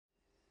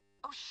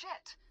Oh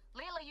shit!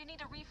 Layla, you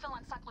need a refill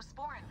on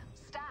cyclosporin.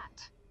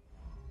 Stat.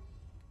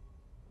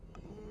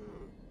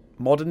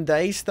 Modern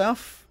day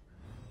stuff?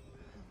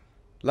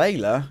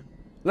 Layla?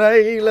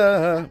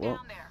 Layla! What?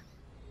 Down there.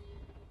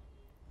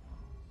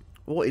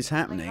 What is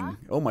happening? Layla?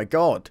 Oh my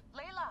god.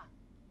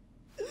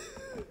 Layla!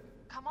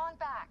 Come on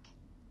back.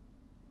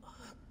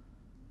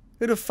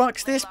 Who the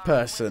fuck's this Layla,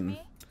 person?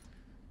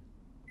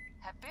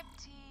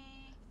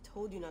 Habibti.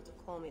 Told you not to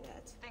call me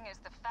that. Thing is,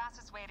 the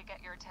fastest way to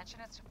get your attention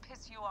is to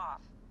piss you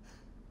off.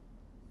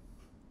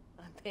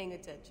 I'm paying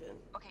attention.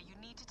 Okay, you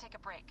need to take a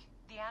break.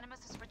 The Animus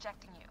is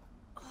rejecting you.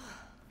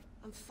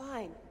 I'm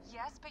fine.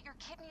 Yes, but your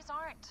kidneys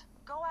aren't.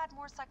 Go add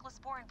more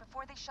cyclosporin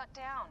before they shut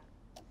down.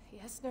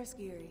 Yes, Nurse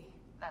Geary.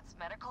 That's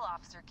Medical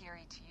Officer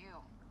Geary to you.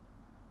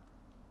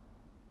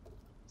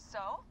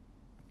 So?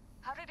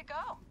 How did it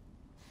go?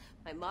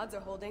 My mods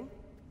are holding.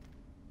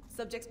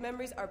 Subject's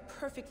memories are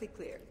perfectly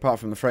clear. Apart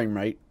from the frame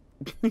rate.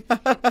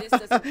 If this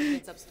doesn't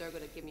convince Abstergo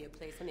to give me a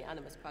place on the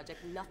Animus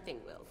Project, nothing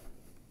will.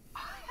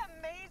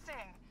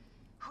 Amazing!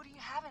 Who do you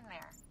have in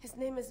there? His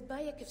name is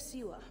Bayek of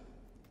Siwa.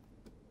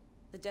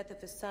 The death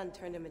of his son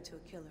turned him into a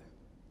killer.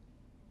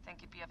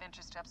 Think he'd be of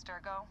interest to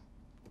Abstergo?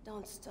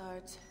 Don't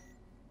start.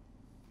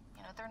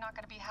 You know, they're not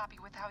going to be happy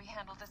with how he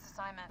handled this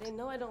assignment. They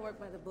know I don't work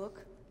by the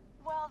book.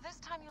 Well, this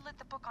time you lit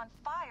the book on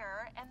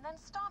fire and then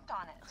stomped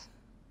on it.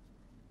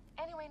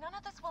 Anyway, none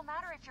of this will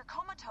matter if you're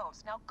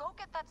comatose. Now go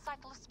get that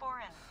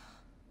cyclosporin.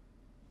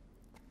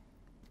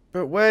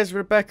 But where's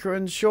Rebecca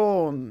and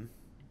Shaun?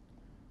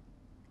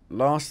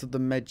 Last of the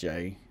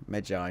Magi.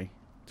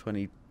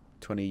 20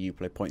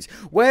 Uplay points.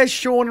 Where's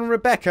Shaun and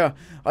Rebecca?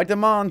 I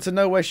demand to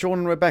know where Shaun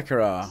and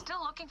Rebecca are.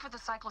 Still looking for the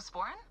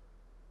cyclosporin?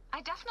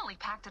 I definitely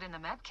packed it in the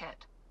med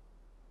kit.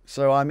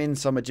 So I'm in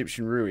some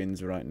Egyptian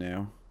ruins right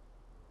now.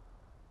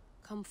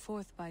 Come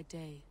forth by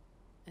day,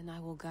 and I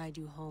will guide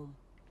you home.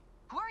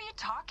 Who are you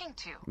talking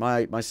to?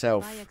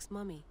 Myself. Bayek's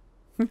mummy.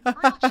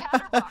 Real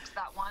chatterbox,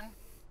 that one.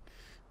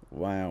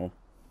 Wow.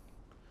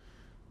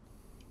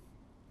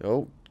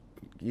 Oh,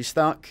 you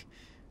stuck?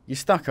 You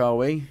stuck, are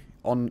we?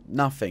 On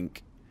nothing.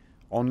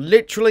 On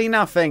literally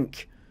nothing.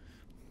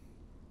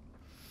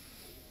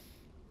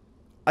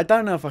 I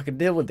don't know if I can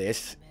deal with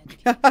this.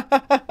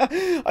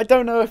 I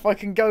don't know if I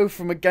can go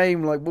from a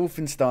game like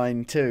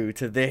Wolfenstein 2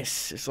 to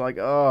this. It's like,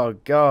 oh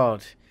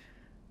god.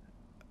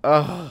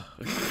 Oh.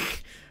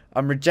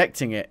 I'm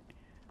rejecting it.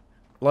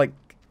 Like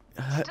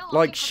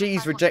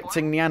she's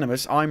rejecting the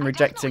Animus, I'm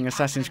rejecting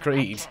Assassin's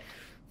Creed.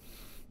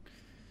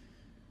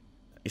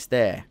 It's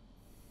there.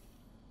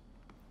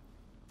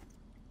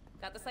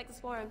 Got the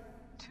cyclosporin.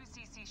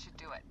 2cc should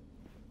do it.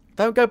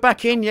 Don't go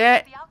back in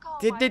yet.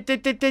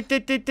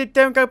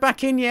 Don't go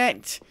back in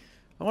yet.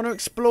 I want to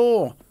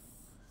explore.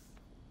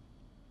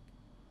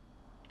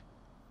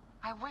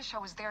 I wish I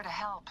was there to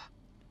help.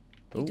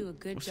 You do a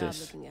good what's job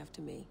this? looking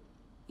after me,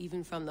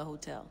 even from the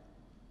hotel.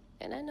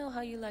 And I know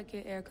how you like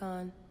your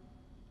aircon.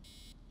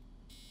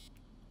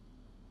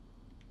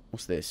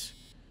 What's this?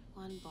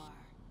 1 bar.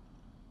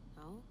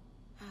 No,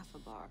 half a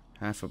bar.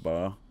 Half a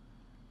bar.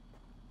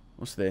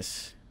 What's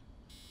this?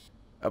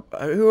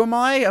 Who am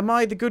I? Am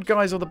I the good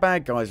guys or the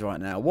bad guys right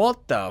now?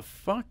 What the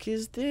fuck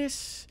is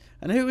this?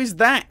 And who is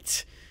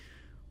that?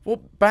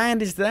 What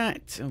band is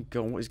that? Oh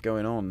god, what is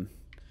going on?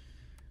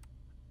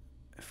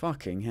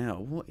 Fucking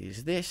hell, what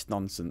is this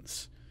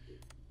nonsense?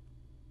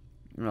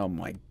 Oh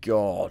my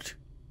god.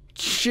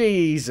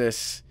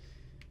 Jesus.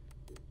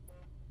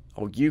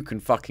 Oh, you can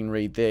fucking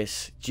read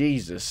this.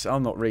 Jesus,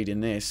 I'm not reading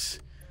this.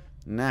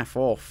 Naff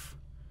off.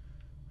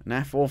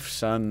 Naff off,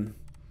 son.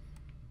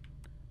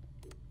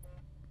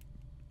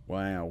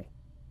 Wow.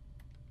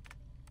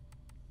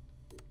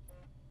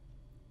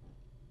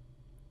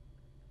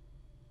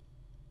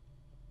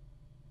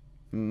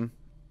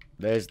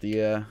 There's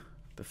the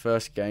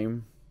first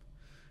game,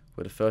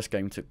 where the first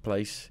game took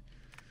place.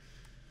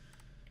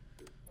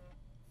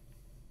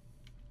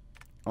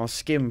 I'll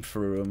skim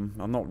through them.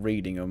 I'm not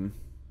reading them.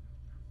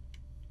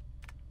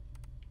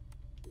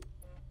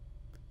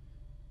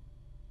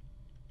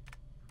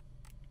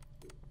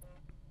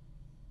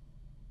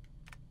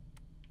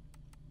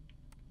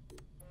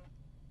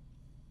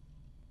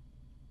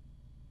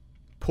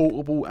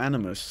 Portable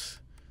Animus.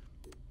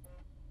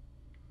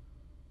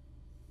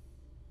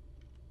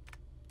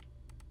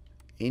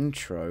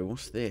 Intro.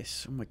 What's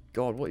this? Oh my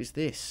god, what is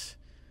this?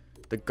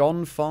 The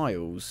Gone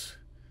Files.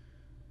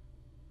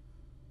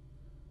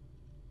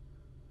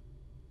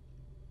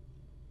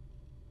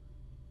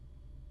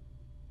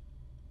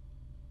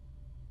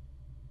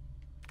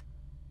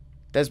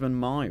 Desmond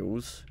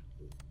Miles.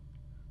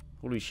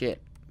 Holy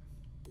shit.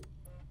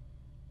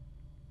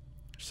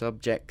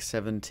 Subject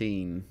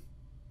 17.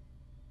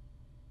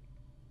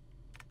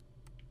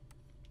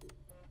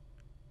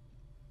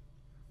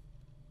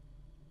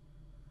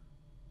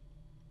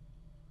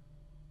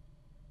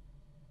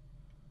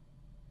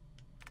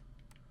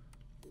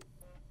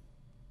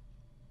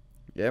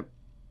 Yep,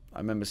 I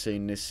remember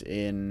seeing this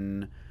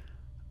in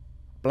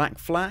Black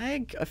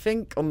Flag, I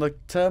think, on the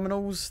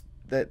terminals.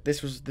 That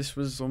this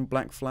was on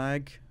Black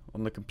Flag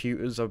on the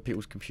computers, other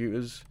people's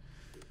computers.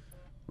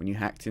 when you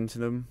hacked into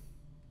them.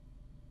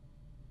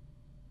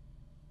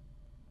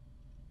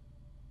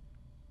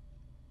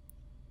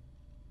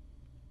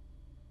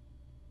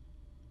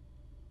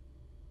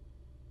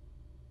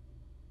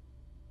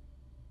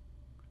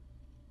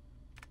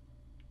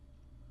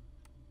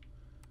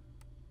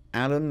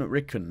 Alan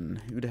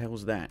Rickon. Who the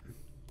hell's that?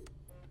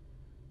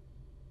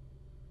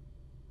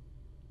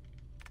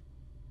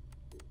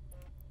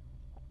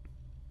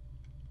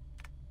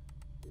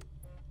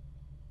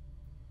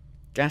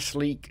 Gas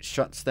leak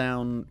shuts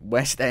down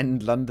West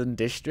End London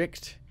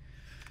district.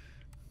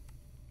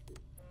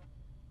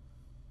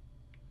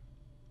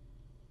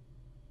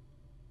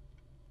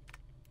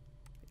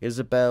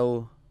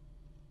 Isabel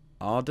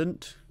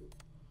Ardent.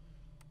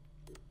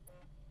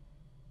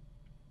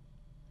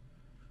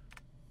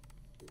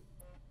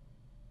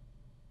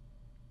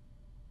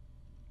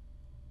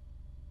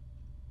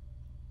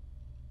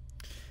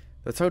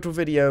 The total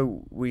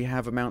video we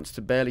have amounts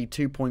to barely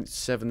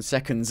 2.7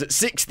 seconds at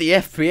 60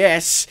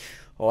 FPS.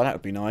 Oh, that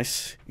would be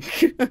nice.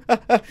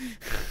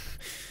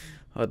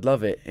 I'd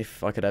love it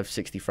if I could have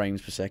 60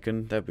 frames per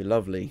second. That would be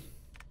lovely.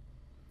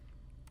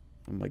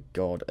 Oh my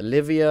god.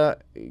 Olivia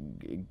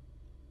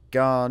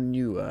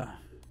Garnua.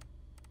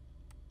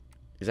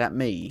 Is that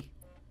me?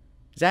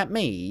 Is that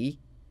me?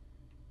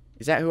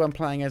 Is that who I'm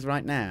playing as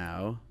right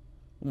now?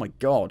 Oh my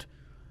god.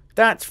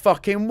 That's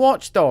fucking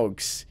Watch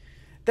Dogs.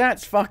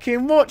 That's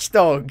fucking Watch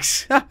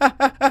Dogs.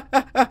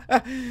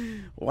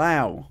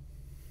 Wow.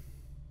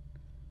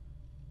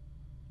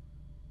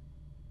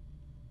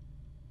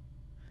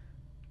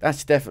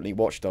 That's definitely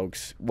Watch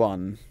Dogs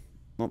 1,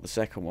 not the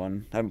second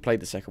one. I haven't played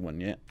the second one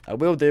yet. I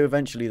will do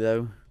eventually,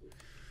 though.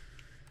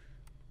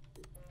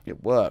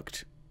 It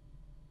worked.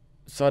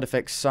 Side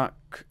effects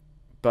suck,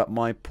 but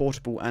my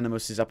portable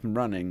Animus is up and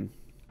running.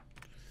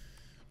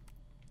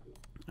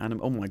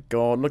 Oh my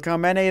god, look how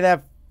many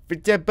there.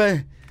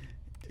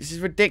 This is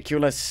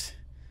ridiculous.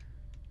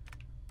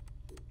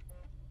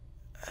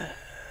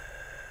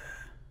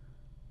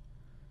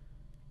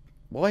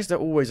 Why is there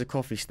always a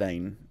coffee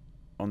stain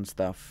on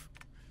stuff?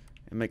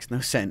 It makes no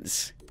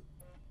sense.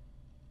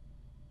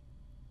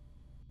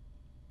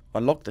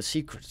 Unlock the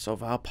secrets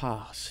of our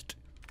past.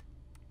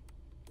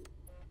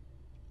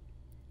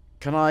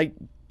 Can I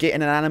get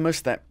in an Animus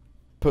that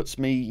puts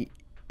me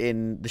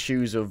in the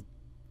shoes of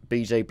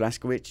BJ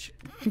Blazkowicz?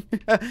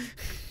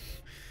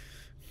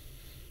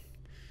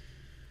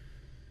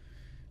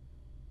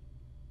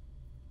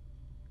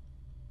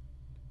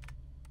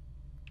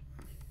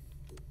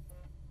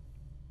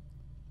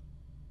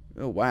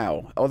 Oh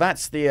wow. Oh,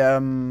 that's the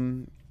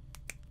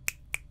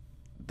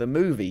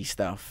movie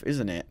stuff,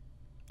 isn't it?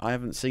 I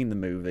haven't seen the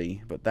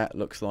movie, but that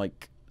looks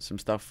like some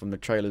stuff from the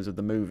trailers of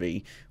the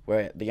movie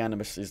where the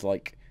Animus is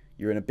like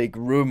you're in a big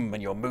room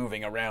and you're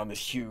moving around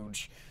this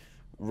huge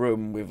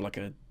room with like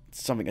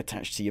something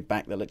attached to your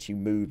back that lets you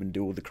move and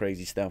do all the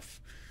crazy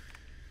stuff.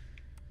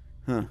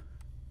 Huh.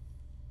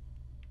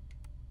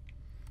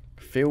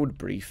 Field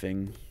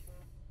briefing.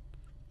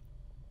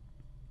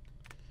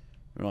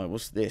 Right,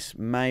 what's this?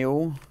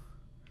 Mail.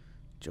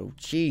 Oh,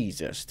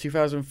 Jesus.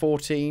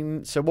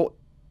 2014. So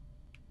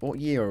what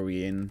year are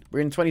we in? We're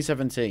in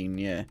 2017,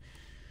 yeah.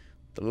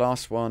 The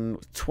last one,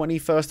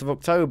 21st of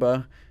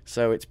October,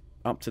 so it's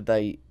up to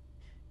date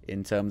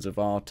in terms of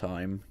our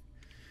time.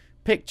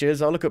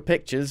 Pictures, I'll look at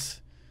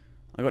pictures.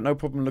 I got no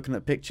problem looking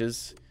at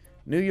pictures.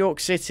 New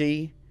York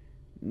City,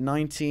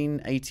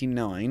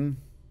 1989.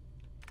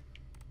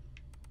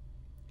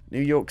 New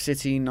York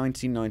City,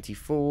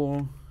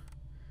 1994.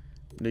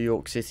 New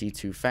York City,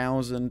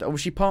 2000. Oh,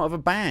 was she part of a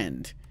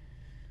band?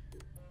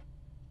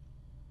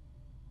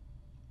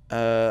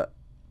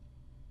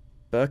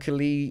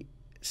 Berkeley,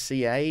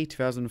 CA,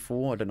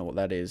 2004. I don't know what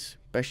that is.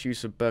 Best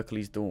use of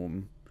Berkeley's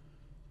dorm.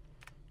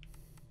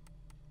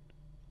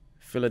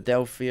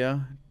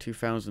 Philadelphia,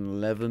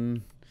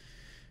 2011.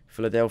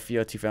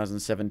 Philadelphia,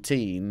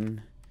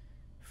 2017.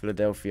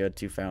 Philadelphia,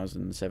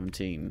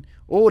 2017.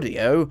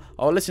 Audio?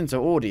 I'll listen to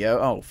audio.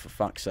 Oh, for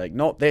fuck's sake.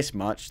 Not this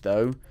much,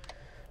 though.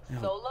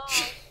 So long,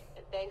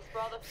 and thanks for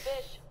all the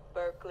fish,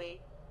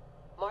 Berkeley.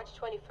 March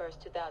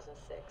 21st,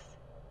 2006.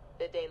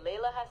 The day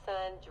Layla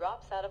Hassan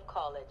drops out of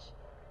college.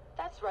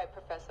 That's right,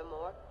 Professor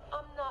Moore.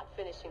 I'm not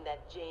finishing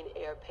that Jane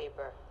Eyre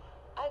paper.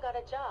 I got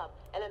a job,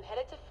 and I'm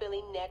headed to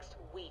Philly next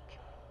week.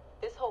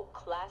 This whole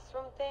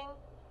classroom thing,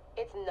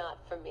 it's not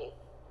for me.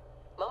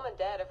 Mom and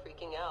Dad are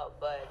freaking out,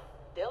 but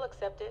they'll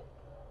accept it.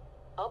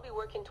 I'll be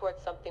working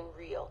towards something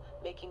real,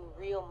 making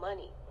real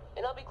money,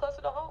 and I'll be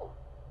closer to home.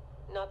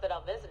 Not that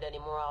I'll visit any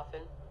more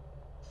often.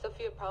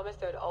 Sophia promised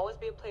there'd always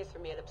be a place for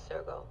me at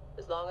Abstergo,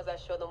 as long as I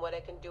show them what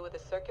I can do with a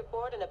circuit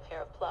board and a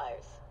pair of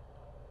pliers.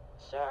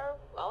 Sure,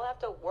 I'll have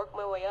to work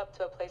my way up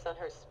to a place on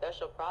her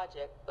special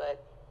project,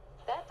 but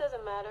that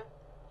doesn't matter.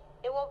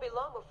 It won't be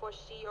long before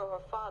she or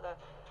her father,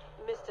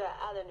 Mr.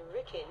 Alan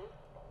Rickon,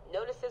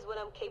 notices what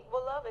I'm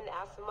capable of and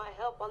asks for my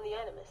help on the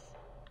Animus.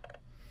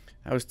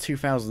 That was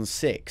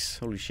 2006.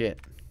 Holy shit.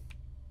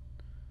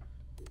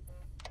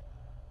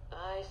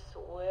 I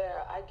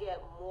swear, I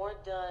get more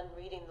done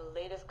reading the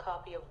latest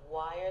copy of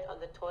Wired on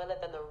the toilet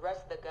than the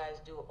rest of the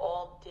guys do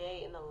all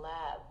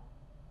lab.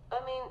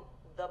 I mean,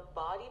 the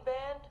body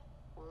band?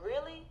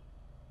 Really?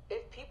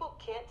 If people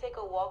can't take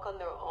a walk on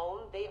their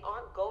own, they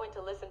aren't going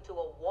to listen to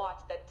a watch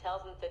that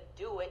tells them to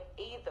do it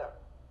either.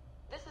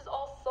 This is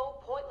all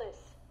so pointless.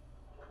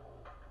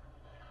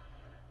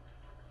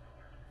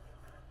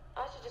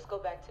 I should just go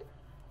back to...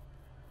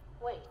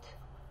 Wait.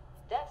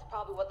 That's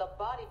probably what the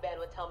body band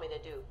would tell me to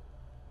do.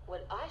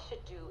 What I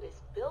should do is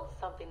build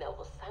something that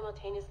will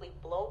simultaneously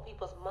blow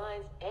people's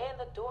minds and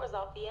the doors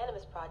off the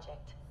Animus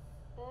Project.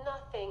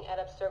 Nothing at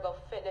Abstergo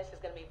Fitness is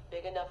going to be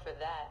big enough for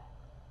that.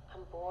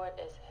 I'm bored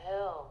as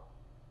hell.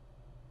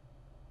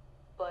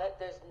 But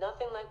there's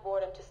nothing like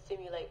boredom to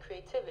stimulate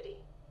creativity.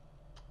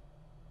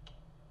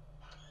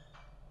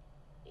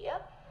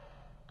 Yep.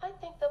 I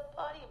think the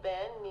body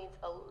band needs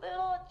a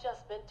little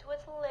adjustment to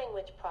its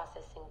language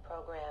processing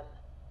program.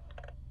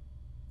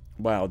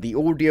 Wow, the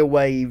audio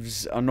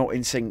waves are not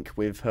in sync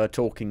with her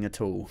talking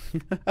at all.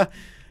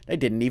 They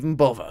didn't even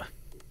bother.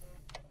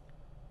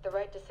 The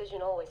right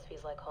decision always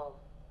feels like home.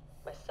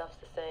 My stuff's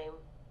the same.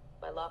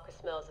 My locker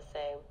smells the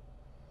same.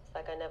 It's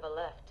like I never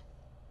left.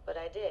 But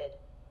I did.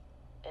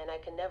 And I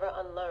can never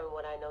unlearn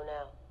what I know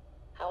now.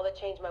 How will it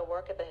change my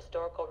work at the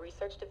Historical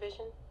Research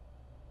Division?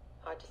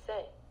 Hard to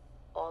say.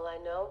 All I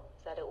know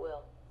is that it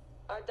will.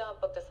 Our Dom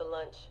booked us a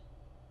lunch.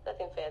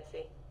 Nothing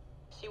fancy.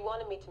 She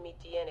wanted me to meet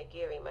Deanna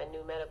Geary, my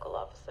new medical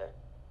officer.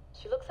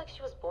 She looks like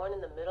she was born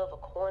in the middle of a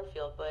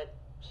cornfield, but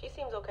she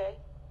seems okay.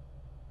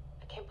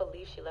 I can't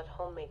believe she left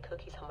homemade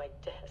cookies on my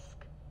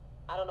desk.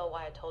 I don't know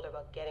why I told her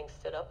about getting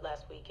stood up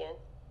last weekend.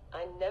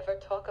 I never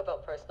talk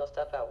about personal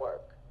stuff at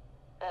work.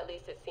 At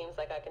least it seems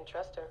like I can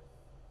trust her.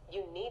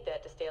 You need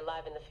that to stay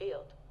alive in the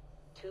field.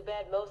 Too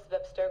bad most of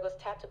Abstergo's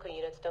tactical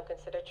units don't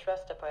consider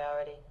trust a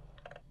priority.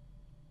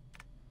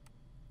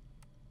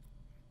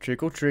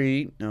 Trick or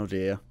treat. Oh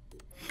dear.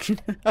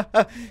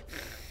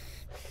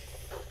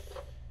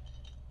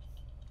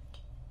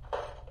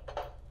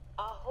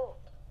 Aho,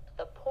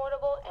 the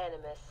portable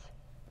Animus.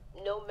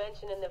 No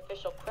mention in the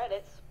official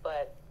credits,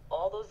 but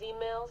all those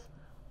emails,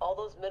 all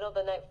those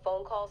middle-of-the-night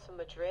phone calls from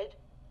Madrid,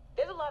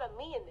 there's a lot of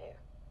me in there.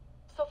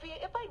 Sophia,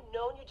 if I'd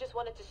known you just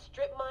wanted to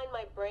strip mine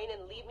my brain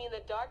and leave me in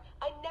the dark,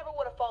 I never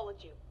would have followed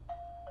you.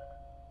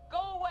 Go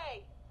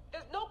away!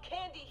 There's no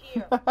candy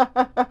here!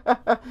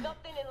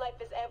 Nothing in life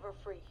is ever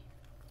free.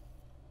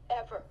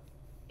 Ever.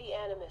 The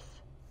Animus.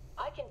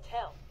 I can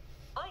tell.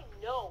 I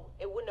know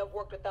it wouldn't have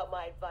worked without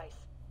my advice.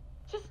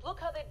 Just look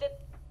how they did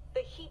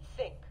the heat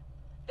sink,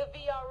 the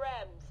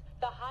VRMs,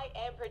 the high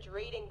amperage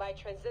rating by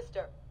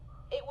transistor.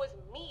 It was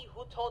me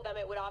who told them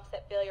it would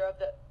offset failure of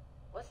the...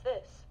 What's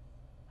this?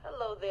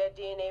 Hello there,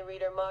 DNA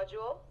reader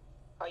module.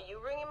 Are you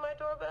ringing my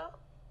doorbell?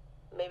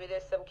 Maybe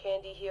there's some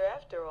candy here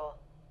after all.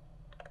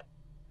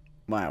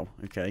 Wow,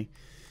 okay.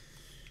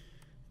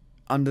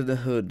 Under the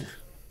hood.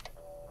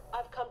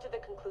 I've come to the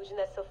conclusion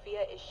that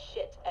Sophia is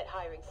shit at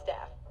hiring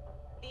staff.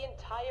 The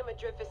entire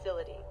Madrid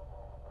facility.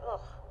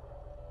 Ugh.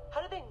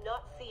 How do they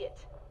not see it?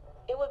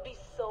 It would be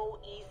so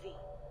easy.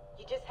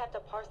 You just have to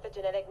parse the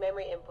genetic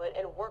memory input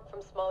and work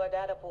from smaller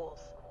data pools.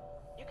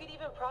 You could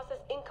even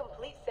process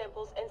incomplete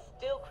samples and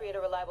still create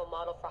a reliable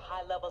model for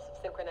high levels of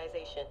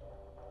synchronization.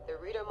 The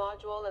reader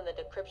module and the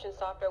decryption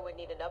software would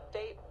need an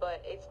update,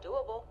 but it's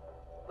doable.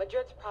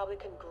 Madrid's probably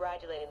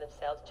congratulating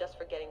themselves just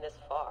for getting this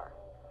far.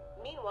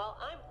 Meanwhile,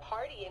 I'm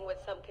partying with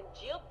some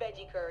congealed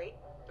veggie curry,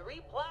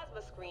 3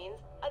 plasma screens,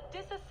 a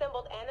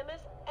disassembled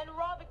Animus, and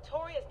Raw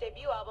Victoria's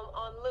debut album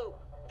on loop.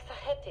 It's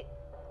hectic.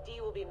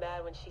 Dee will be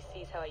mad when she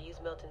sees how I use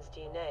Milton's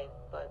DNA,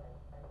 but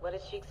what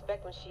did she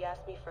expect when she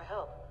asked me for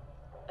help?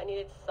 I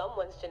needed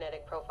someone's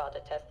genetic profile to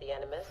test the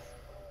Animus,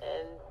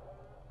 and,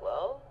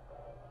 well,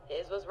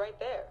 his was right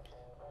there.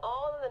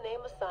 All in the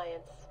name of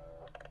science.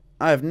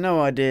 I have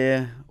no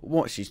idea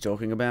what she's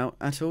talking about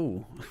at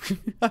all.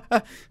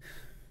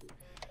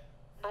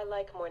 I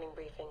like morning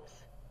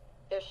briefings.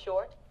 They're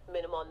short,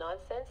 minimal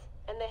nonsense,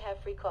 and they have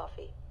free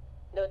coffee.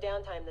 No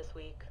downtime this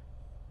week.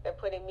 They're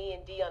putting me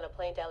and Dee on a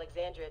plane to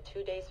Alexandria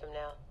 2 days from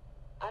now.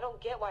 I don't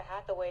get why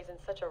Hathaway's in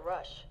such a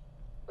rush.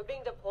 We're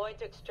being deployed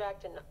to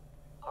extract an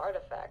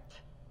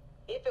artifact.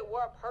 If it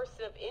were a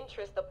person of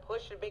interest, the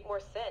push would make more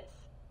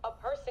sense. A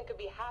person could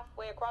be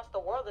halfway across the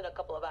world in a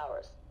couple of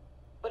hours.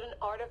 But an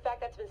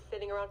artifact that's been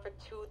sitting around for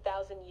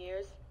 2,000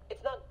 years,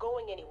 it's not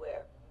going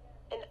anywhere.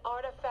 An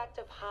artifact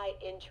of high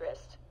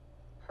interest.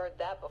 Heard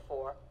that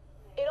before.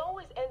 It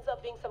always ends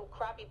up being some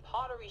crappy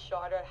pottery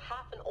shard or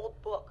half an old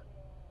book.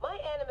 My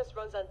Animus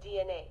runs on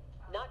DNA,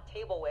 not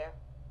tableware.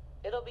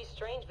 It'll be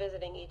strange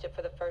visiting Egypt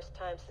for the first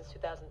time since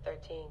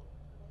 2013.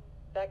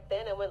 Back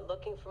then I went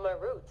looking for my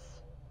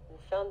roots and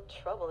found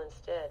trouble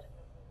instead.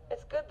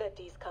 It's good that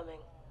Dee's coming.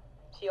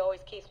 She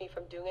always keeps me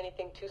from doing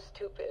anything too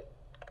stupid.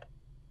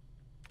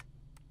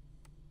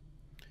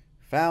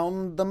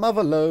 Found the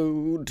mother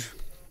lode.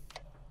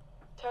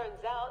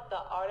 Turns out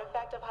the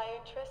artifact of high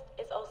interest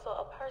is also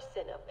a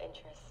person of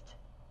interest.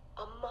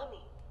 A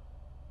mummy.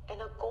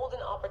 And a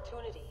golden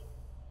opportunity.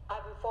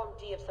 I've informed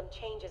Dee of some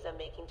changes I'm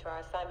making to our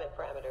assignment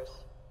parameters.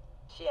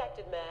 She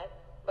acted mad,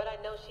 but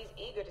I know she's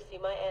eager to see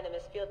my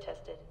Animus field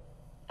tested.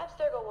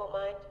 Abstergo won't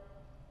mind.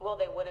 Well,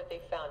 they would if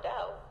they found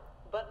out,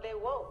 but they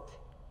won't.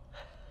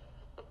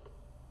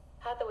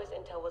 Hathaway's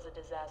intel was a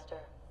disaster.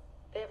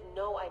 They have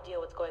no idea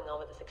what's going on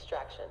with this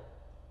extraction.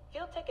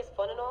 Field tech is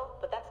fun and all,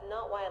 but that's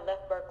not why I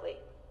left Berkeley.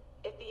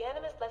 If the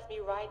Animus lets me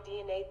ride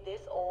DNA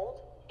this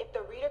old, if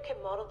the reader can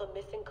model the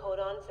missing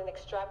codons and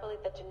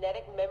extrapolate the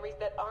genetic memories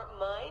that aren't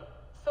mine,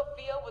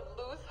 Sophia would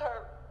lose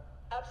her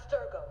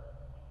Abstergo.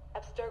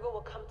 Abstergo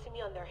will come to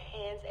me on their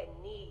hands and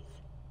knees.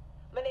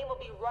 My name will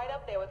be right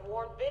up there with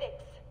Warren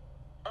Viddick's.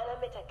 Ana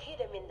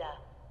Metakida Minda.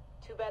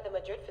 Too bad the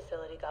Madrid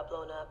facility got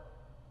blown up.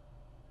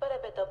 But I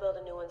bet they'll build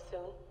a new one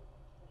soon.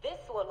 This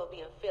one will be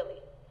in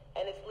Philly,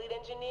 and its lead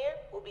engineer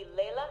will be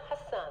Layla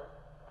Hassan.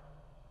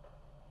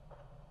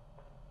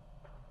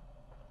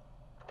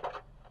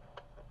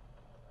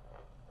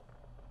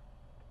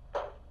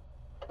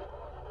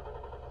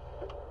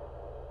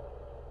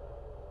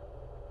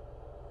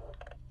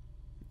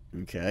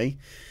 Okay,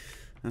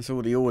 that's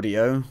all the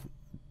audio.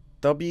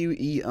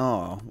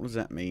 WER, what does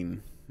that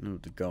mean? Oh,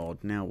 the God,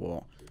 now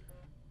what?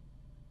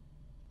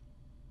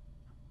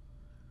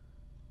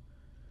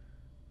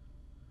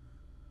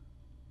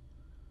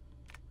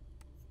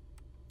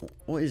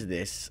 What is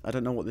this? I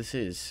don't know what this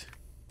is.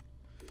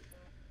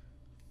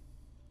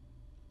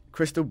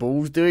 Crystal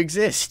balls do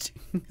exist.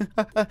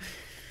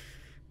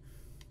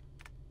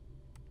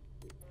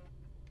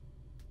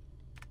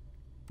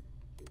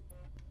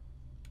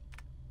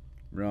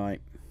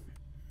 Right.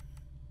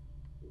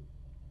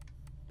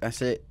 That's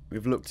it.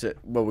 We've looked at...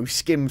 Well, we've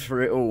skimmed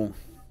through it all.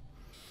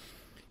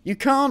 You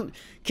can't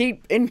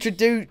keep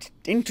introducing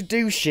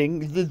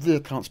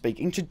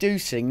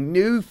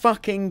new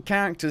fucking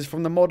characters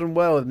from the modern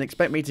world and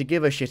expect me to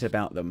give a shit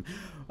about them.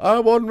 I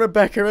want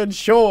Rebecca and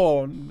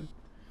Shaun.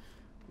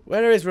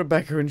 Where is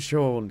Rebecca and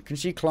Shaun? Can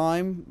she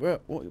climb?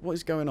 What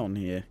is going on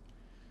here?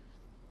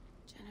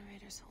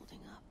 Generator's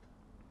holding up.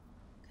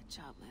 Good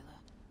job, Layla.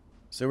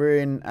 So we're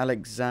in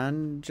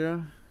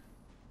Alexandra.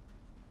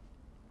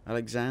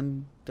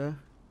 Alexander?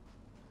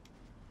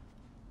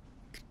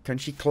 Can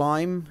she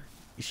climb?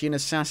 Is she an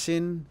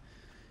assassin?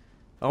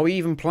 Are we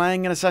even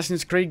playing an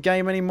Assassin's Creed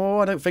game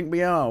anymore? I don't think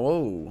we are.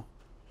 Whoa.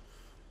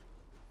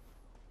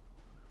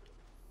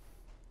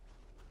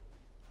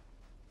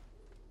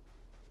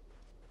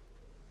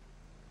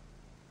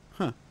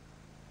 Huh.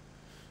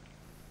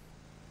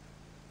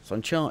 It's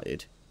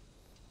Uncharted.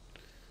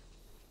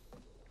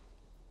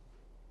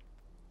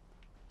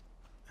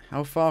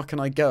 How far can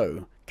I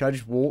go? Can I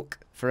just walk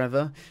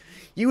forever?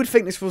 You would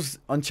think this was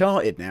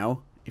Uncharted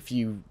now, if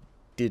you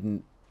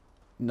didn't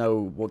know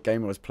what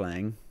game I was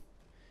playing.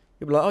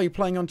 You'd be like, oh, you're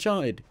playing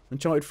Uncharted.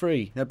 Uncharted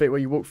 3. That bit where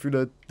you walk through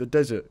the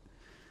desert.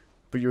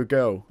 But you're a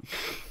girl.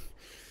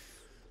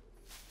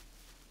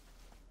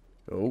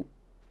 Oh.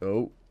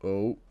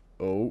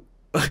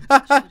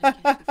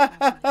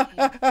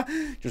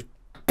 Just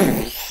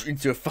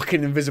into a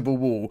fucking invisible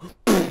wall.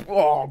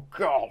 Oh,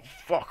 God.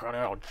 Fucking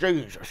hell.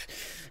 Jesus.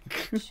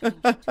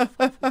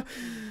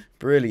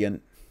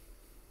 Brilliant.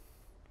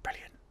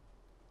 Brilliant.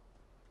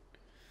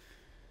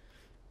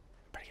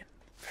 Brilliant.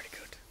 Very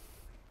good.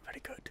 Very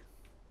good.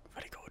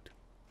 Very good.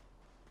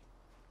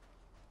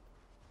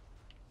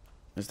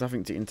 There's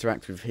nothing to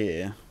interact with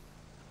here.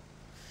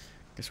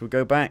 Guess we'll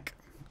go back.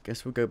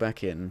 Guess we'll go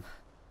back in.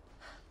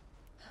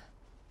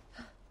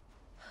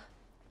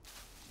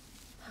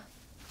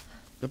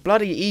 The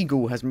bloody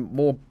eagle has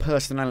more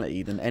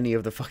personality than any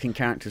of the fucking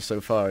characters so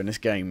far in this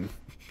game.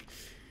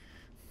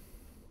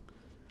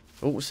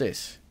 Oh, what's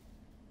this?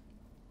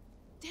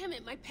 Damn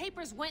it, my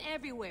papers went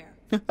everywhere.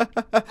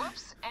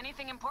 Whoops,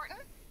 anything important?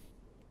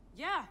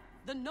 Yeah,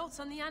 the notes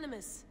on the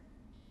Animus.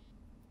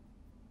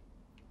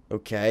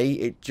 Okay,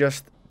 it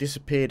just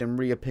disappeared and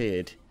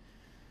reappeared.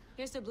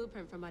 Here's the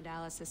blueprint for my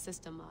dialysis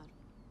system mod.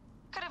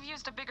 Could have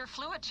used a bigger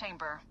fluid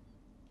chamber.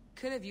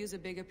 Could have used a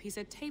bigger piece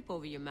of tape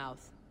over your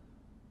mouth.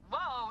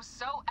 Whoa,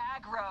 so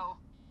aggro.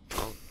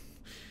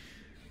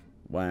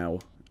 Wow,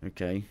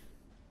 okay.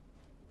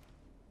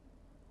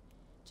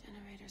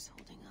 Generator's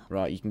holding up.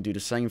 Right, you can do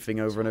the same thing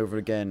over and over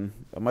again.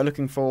 Am I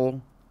looking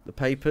for the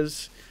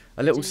papers?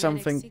 A little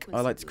something I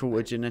like to call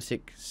a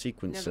genetic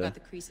sequencer. Never got the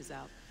creases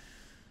out.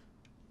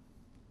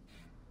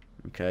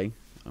 Okay,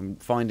 I'm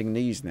finding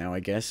these now,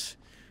 I guess.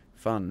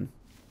 Fun.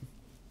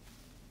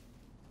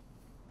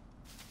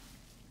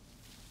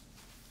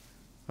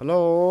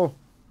 Hello?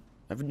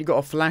 Haven't you got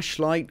a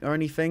flashlight or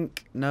anything?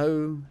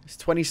 No? It's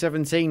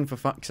 2017, for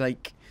fuck's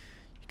sake.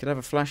 You could have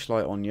a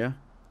flashlight on you.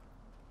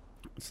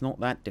 It's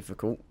not that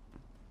difficult.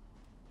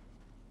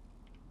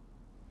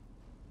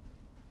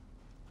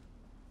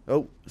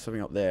 Oh,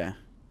 something up there.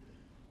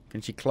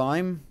 Can she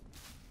climb?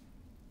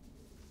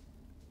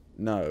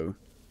 No.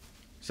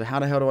 So how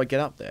the hell do I get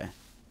up there?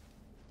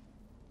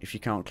 If she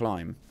can't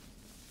climb.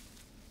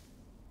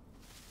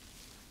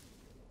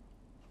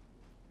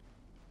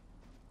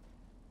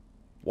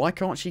 Why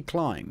can't she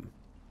climb?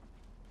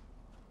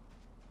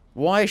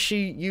 Why is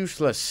she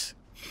useless?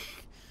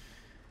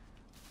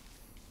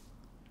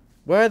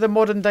 Where are the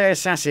modern day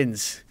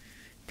assassins?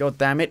 God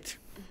damn it.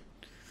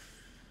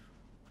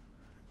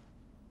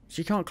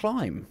 She can't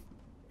climb.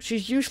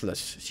 She's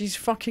useless. She's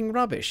fucking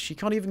rubbish. She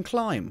can't even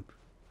climb.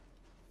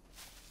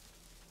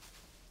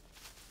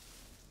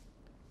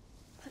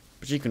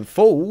 But she can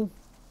fall,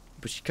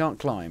 but she can't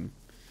climb.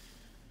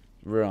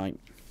 Right.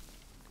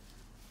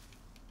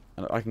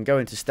 And I can go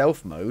into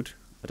stealth mode.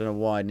 I don't know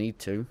why I need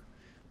to.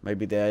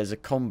 Maybe there's a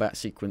combat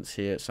sequence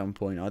here at some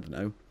point. I don't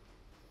know.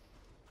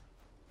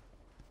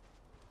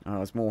 Oh,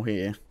 there's more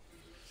here.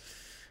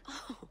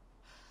 Oh,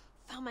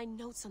 found my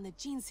notes on the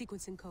gene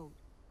sequencing code.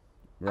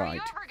 Right. Are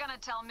you ever gonna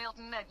tell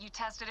Milton that you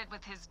tested it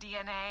with his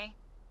DNA?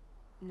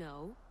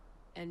 No,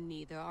 and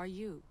neither are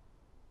you.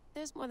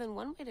 There's more than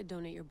one way to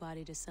donate your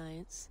body to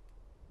science.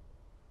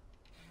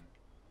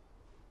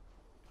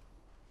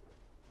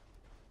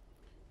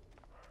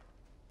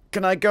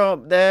 Can I go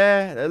up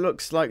there? It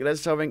looks like there's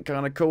something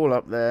kind of cool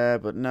up there,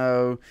 but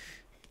no.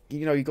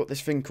 You know, you got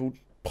this thing called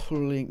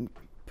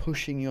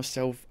pushing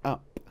yourself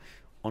up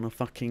on a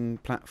fucking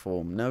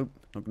platform. Nope,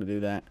 not going to do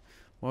that.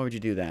 Why would you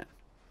do that?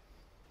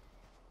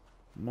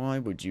 Why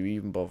would you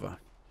even bother?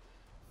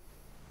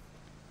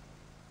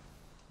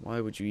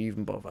 Why would you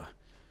even bother?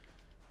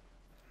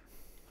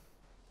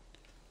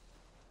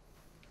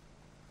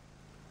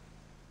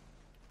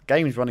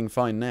 Game's running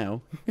fine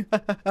now.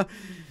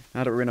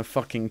 Now that we're in a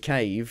fucking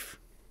cave.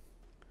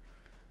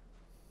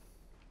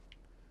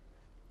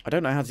 I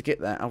don't know how to get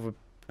that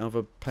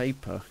other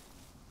paper.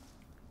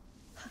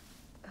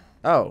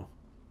 Oh.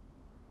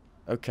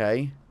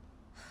 Okay.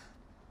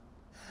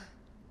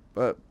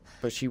 But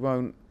she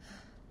won't.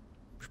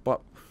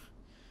 What?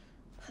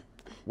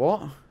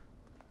 What?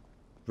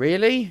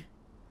 Really?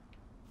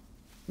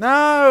 No,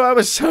 I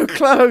was so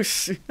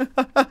close.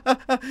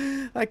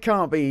 That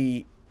can't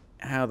be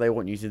how they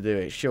want you to do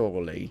it,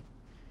 surely.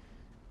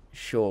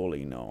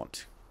 Surely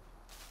not.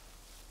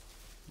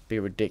 Be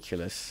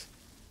ridiculous.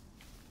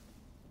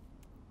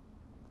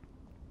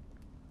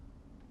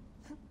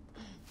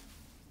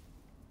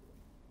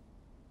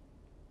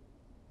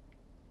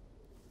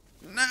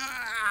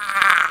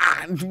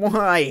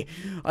 Why?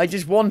 I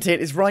just want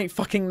it. It's right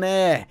fucking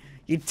there.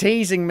 You're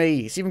teasing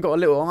me. It's even got a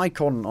little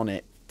icon on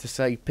it to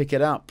say pick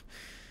it up.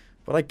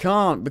 But I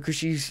can't because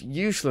she's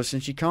useless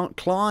and she can't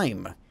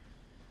climb.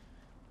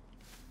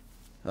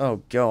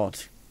 Oh, God.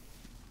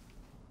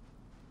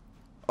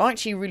 I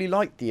actually really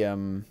like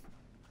the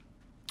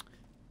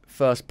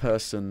first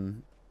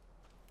person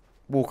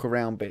walk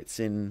around bits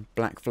in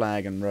Black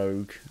Flag and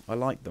Rogue. I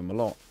like them a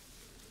lot.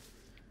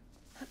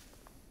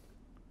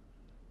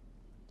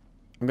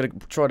 I'm going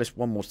to try this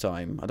one more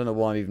time. I don't know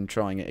why I'm even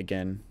trying it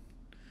again.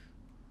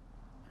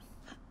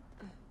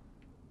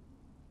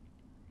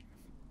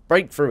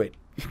 Break through it.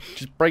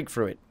 Just break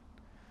through it.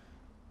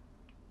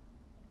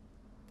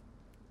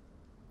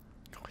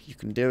 Oh, you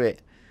can do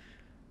it.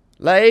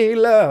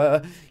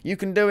 Layla! You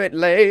can do it,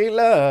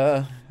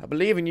 Layla! I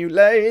believe in you,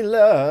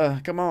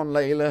 Layla! Come on,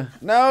 Layla.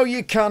 No,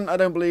 you can't. I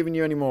don't believe in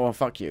you anymore.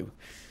 Fuck you.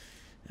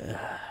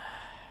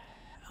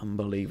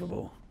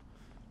 Unbelievable.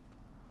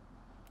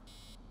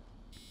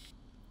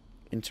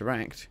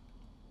 Interact.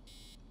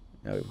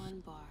 No,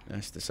 One bar.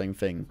 that's the same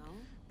thing. No?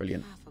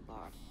 Brilliant. Half a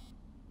bar.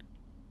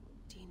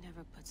 D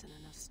never puts in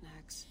enough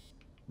snacks.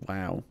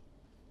 Wow.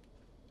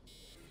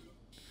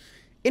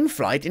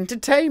 In-flight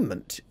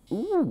entertainment.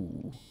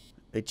 Ooh.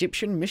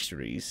 Egyptian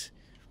mysteries.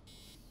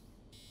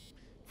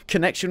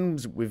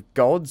 Connections with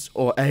gods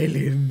or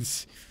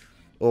aliens.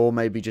 Or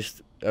maybe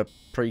just a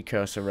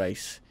precursor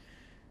race.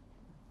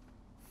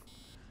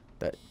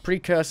 That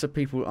precursor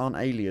people aren't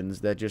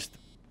aliens, they're just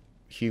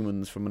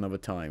humans from another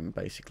time,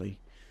 basically.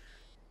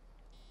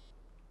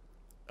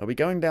 Are we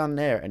going down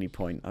there at any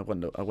point? I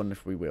wonder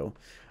if we will.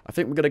 I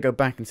think we're going to go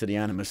back into the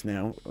Animus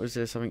now. Is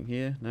there something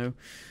here? No?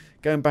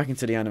 Going back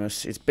into the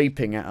Animus. It's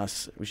beeping at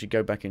us. We should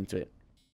go back into it.